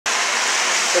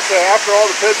Okay, after all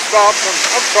the pit stops,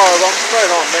 I'm sorry, I'm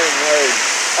right on Main Road.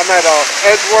 I'm at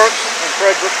Edgeworks in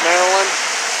Frederick, Maryland.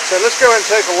 So let's go and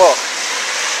take a look.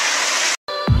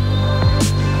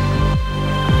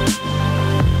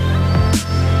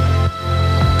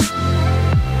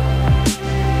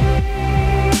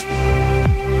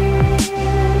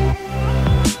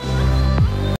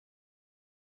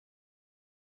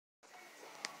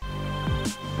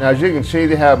 Now, as you can see,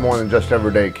 they have more than just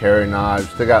everyday carry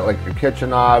knives. They got like your kitchen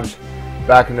knives.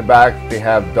 Back in the back, they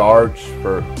have darts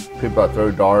for people that throw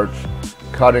darts,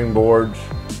 cutting boards.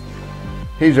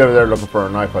 He's over there looking for a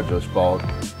knife I just bought.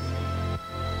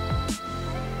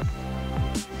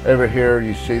 Over here,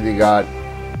 you see they got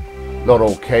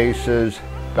little cases,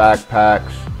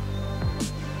 backpacks.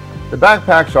 The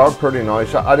backpacks are pretty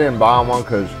nice. I didn't buy one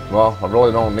because, well, I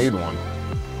really don't need one.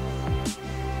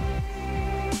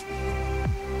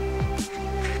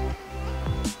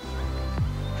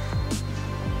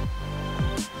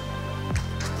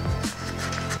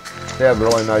 They have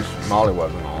really nice molly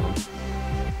webbing on them.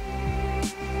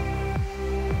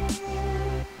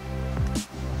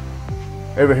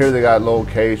 Over here they got little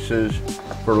cases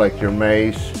for like your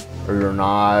mace or your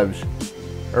knives,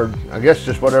 or I guess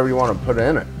just whatever you want to put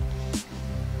in it.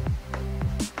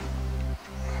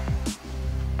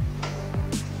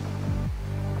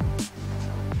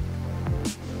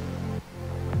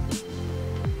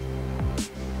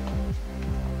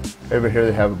 Over here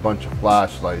they have a bunch of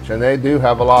flashlights, and they do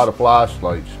have a lot of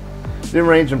flashlights. They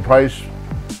range in price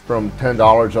from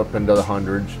 $10 up into the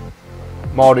hundreds.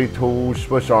 Multi-tools,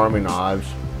 Swiss Army knives.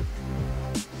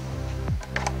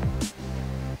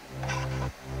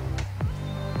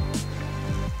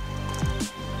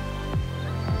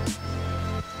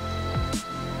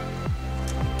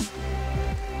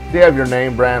 They have your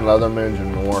name brand Leathermans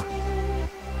and more.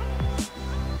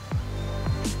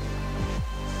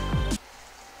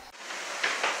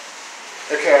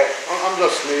 Okay, I'm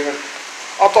just leaving.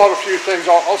 I bought a few things.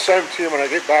 I'll send them to you when I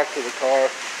get back to the car.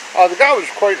 The guy was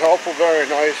quite helpful, very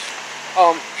nice.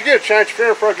 If you get a chance, if you're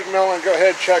in Frederick, Maryland, go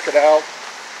ahead, check it out.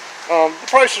 The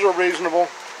prices are reasonable.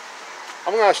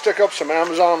 I'm going to stick up some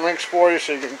Amazon links for you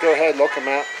so you can go ahead and look them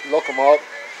up.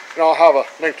 And I'll have a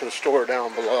link to the store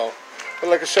down below. But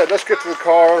like I said, let's get to the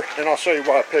car and I'll show you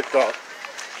what I picked up.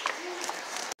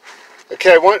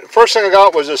 Okay, first thing I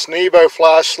got was this Nebo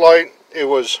flashlight. It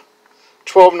was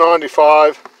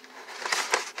 $12.95.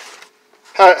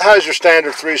 Has your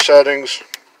standard 3 settings: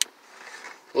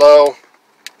 low,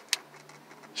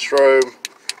 strobe,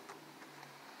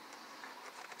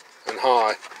 and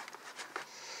high.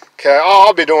 Okay,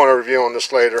 I'll be doing a review on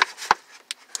this later.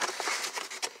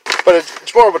 But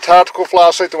it's more of a tactical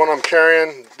flashlight, the one I'm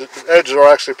carrying. The edges are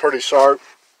actually pretty sharp.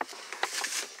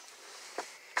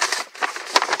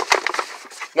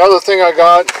 Another thing I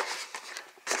got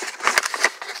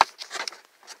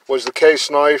was the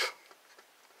case knife.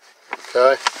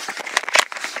 Okay.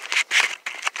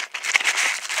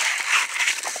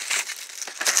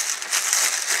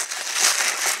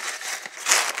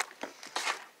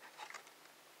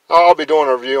 I'll be doing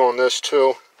a review on this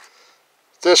too.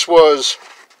 This was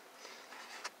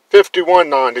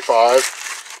 $51.95.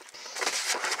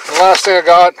 The last thing I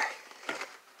got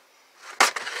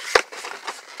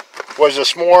was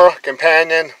this More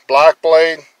Companion Black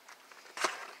Blade.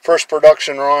 First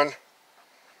production run.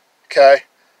 Okay.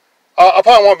 I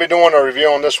probably won't be doing a review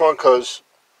on this one because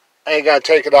I ain't going to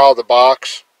take it out of the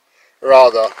box or out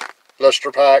of the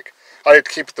blister pack. I like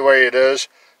to keep it the way it is.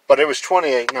 But it was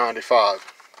 $28.95.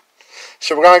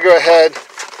 So we're going to go ahead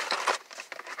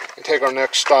and take our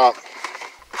next stop.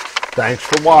 Thanks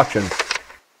for watching.